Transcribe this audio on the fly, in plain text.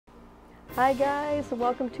Hi guys,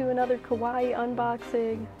 welcome to another Kawaii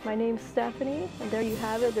unboxing. My name's Stephanie, and there you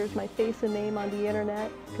have it. There's my face and name on the internet,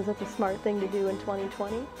 because that's a smart thing to do in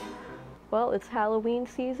 2020. Well, it's Halloween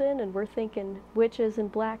season, and we're thinking witches and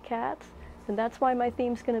black cats, and that's why my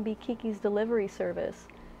theme's going to be Kiki's Delivery Service.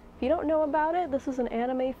 If you don't know about it, this is an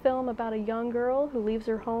anime film about a young girl who leaves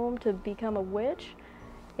her home to become a witch,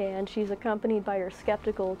 and she's accompanied by her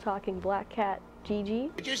skeptical talking black cat,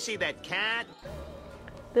 Jiji. Did you see that cat?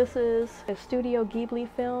 This is a Studio Ghibli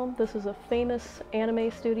film. This is a famous anime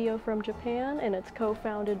studio from Japan, and it's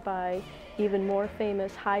co-founded by even more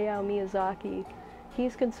famous Hayao Miyazaki.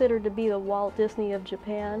 He's considered to be the Walt Disney of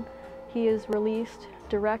Japan. He has released,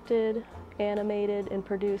 directed, animated, and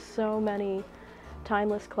produced so many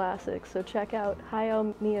timeless classics, so check out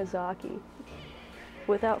Hayao Miyazaki.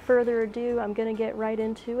 Without further ado, I'm gonna get right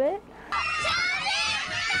into it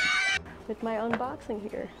with my unboxing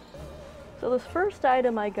here. So this first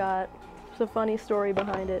item I got, there's a funny story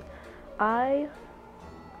behind it. I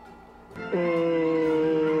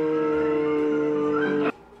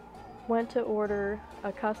went to order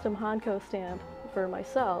a custom Hanko stamp for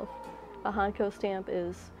myself. A Hanko stamp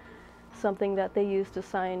is something that they use to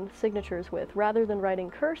sign signatures with. Rather than writing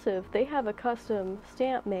cursive, they have a custom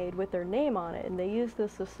stamp made with their name on it, and they use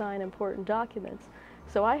this to sign important documents.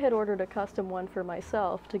 So I had ordered a custom one for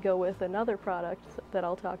myself to go with another product that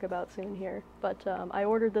I'll talk about soon here. But I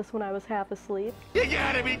ordered this when I was half asleep. You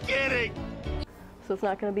gotta be kidding! So it's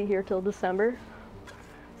not going to be here till December.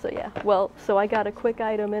 So yeah, well, so I got a quick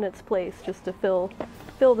item in its place just to fill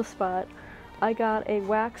the spot. I got a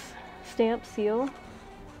wax stamp seal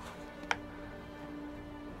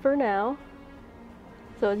for now.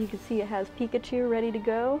 So as you can see, it has Pikachu ready to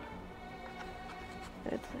go.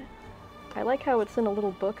 I like how it's in a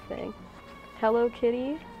little book thing. Hello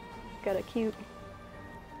Kitty, got a cute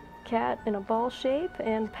cat in a ball shape,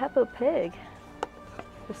 and Peppa Pig.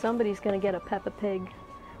 So somebody's gonna get a Peppa Pig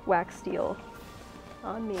wax seal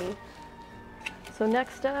on me. So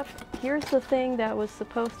next up, here's the thing that was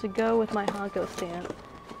supposed to go with my Hanko stamp.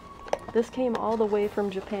 This came all the way from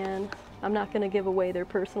Japan. I'm not gonna give away their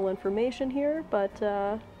personal information here, but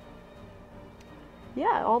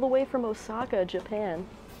yeah, all the way from Osaka, Japan.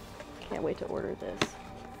 Can't wait to order this.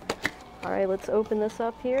 Alright, let's open this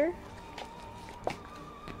up here.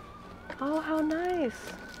 Oh, how nice!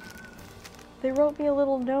 They wrote me a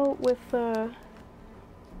little note with, looks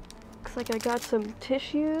like I got some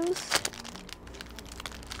tissues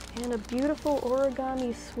and a beautiful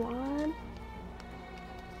origami swan.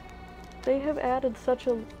 They have added such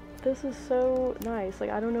a, this is so nice, like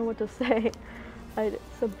I don't know what to say.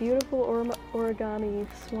 It's a beautiful origami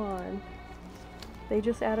swan. They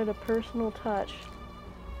just added a personal touch.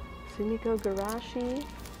 Sumiko Garashi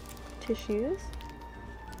tissues.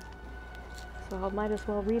 So I might as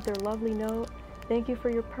well read their lovely note. Thank you for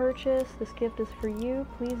your purchase. This gift is for you.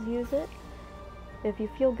 Please use it. If you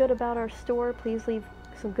feel good about our store, please leave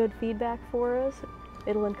some good feedback for us.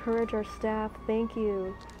 It'll encourage our staff. Thank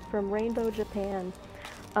you. From Rainbow, Japan.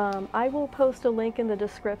 I will post a link in the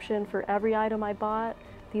description for every item I bought.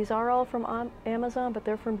 These are all from Amazon, but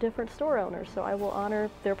they're from different store owners, so I will honor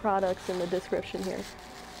their products in the description here.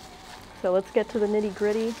 So let's get to the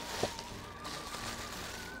nitty-gritty.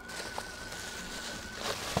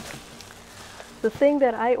 The thing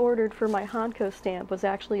that I ordered for my Hanko stamp was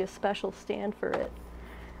actually a special stand for it.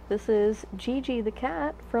 This is Jiji the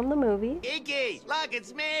cat from the movie. Kiki, look,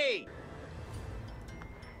 it's me!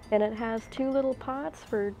 And it has two little pots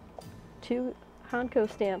for two Hanko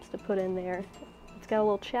stamps to put in there. It's got a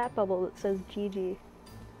little chat bubble that says Jiji.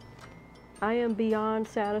 I am beyond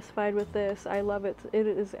satisfied with this. I love it. It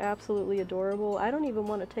is absolutely adorable. I don't even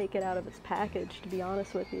want to take it out of its package, to be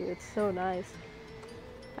honest with you. It's so nice.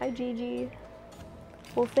 Hi, Jiji.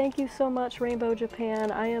 Well, thank you so much, Rainbow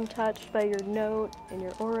Japan. I am touched by your note and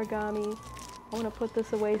your origami. I want to put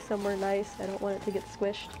this away somewhere nice. I don't want it to get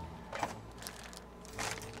squished.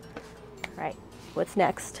 Alright, what's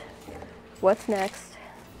next? What's next?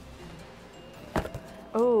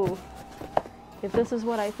 Oh, if this is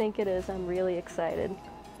what I think it is, I'm really excited.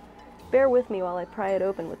 Bear with me while I pry it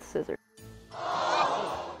open with scissors.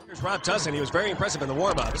 Here's Rob Tussin. He was very impressive in the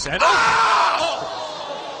warm-ups. And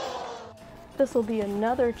This will be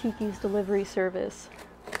another Kiki's Delivery Service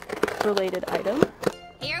related item.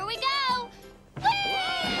 Here we go!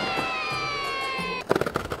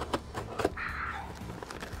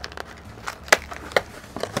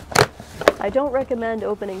 I don't recommend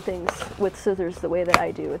opening things with scissors the way that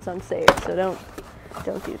I do. It's unsafe, so don't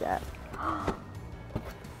do that. I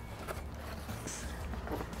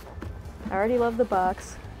already love the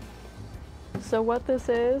box. So what this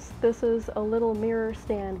is a little mirror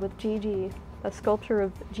stand with Jiji, a sculpture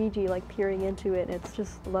of Jiji like peering into it, and it's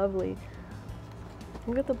just lovely.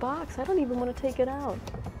 Look at the box, I don't even want to take it out.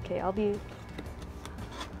 Okay, I'll be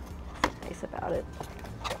nice about it.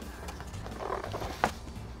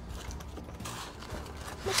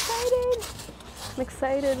 I'm excited! I'm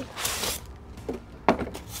excited.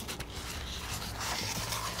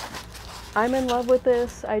 I'm in love with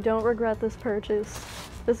this. I don't regret this purchase.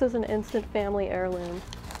 This is an instant family heirloom.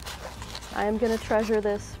 I am going to treasure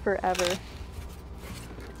this forever.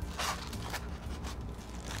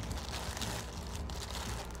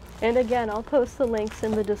 And again, I'll post the links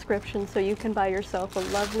in the description so you can buy yourself a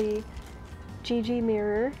lovely Jiji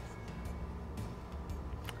mirror.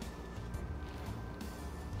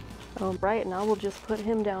 Oh, right, and I will just put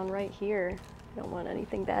him down right here. I don't want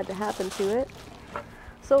anything bad to happen to it.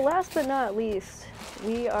 So last but not least,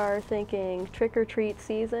 we are thinking trick-or-treat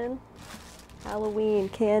season, Halloween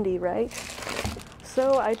candy, right?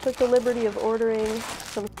 So I took the liberty of ordering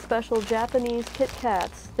some special Japanese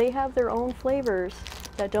KitKats. They have their own flavors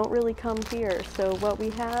that don't really come here. So what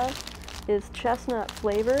we have is chestnut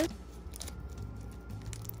flavor.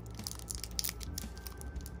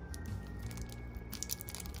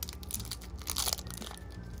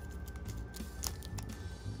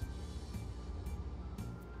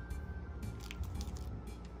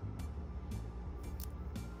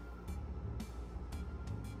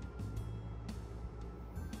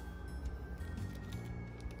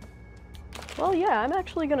 Well, yeah, I'm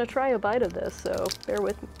actually going to try a bite of this, so bear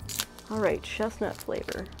with me. Alright, chestnut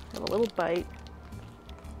flavor. Have a little bite.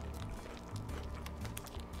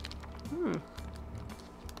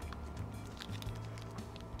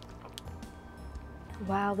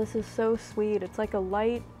 Wow, this is so sweet. It's like a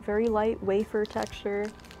light, very light wafer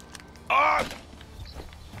texture. I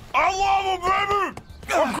love it,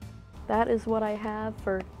 baby! That is what I have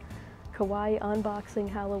for Kawaii unboxing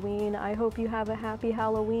Halloween. I hope you have a happy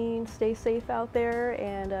Halloween. Stay safe out there,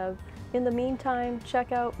 and in the meantime,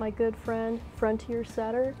 check out my good friend Frontier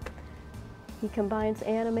Setter. He combines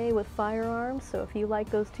anime with firearms, so if you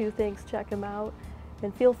like those two things, check him out.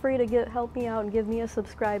 And feel free to help me out and give me a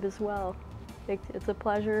subscribe as well. It's a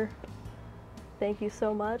pleasure. Thank you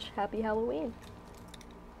so much. Happy Halloween.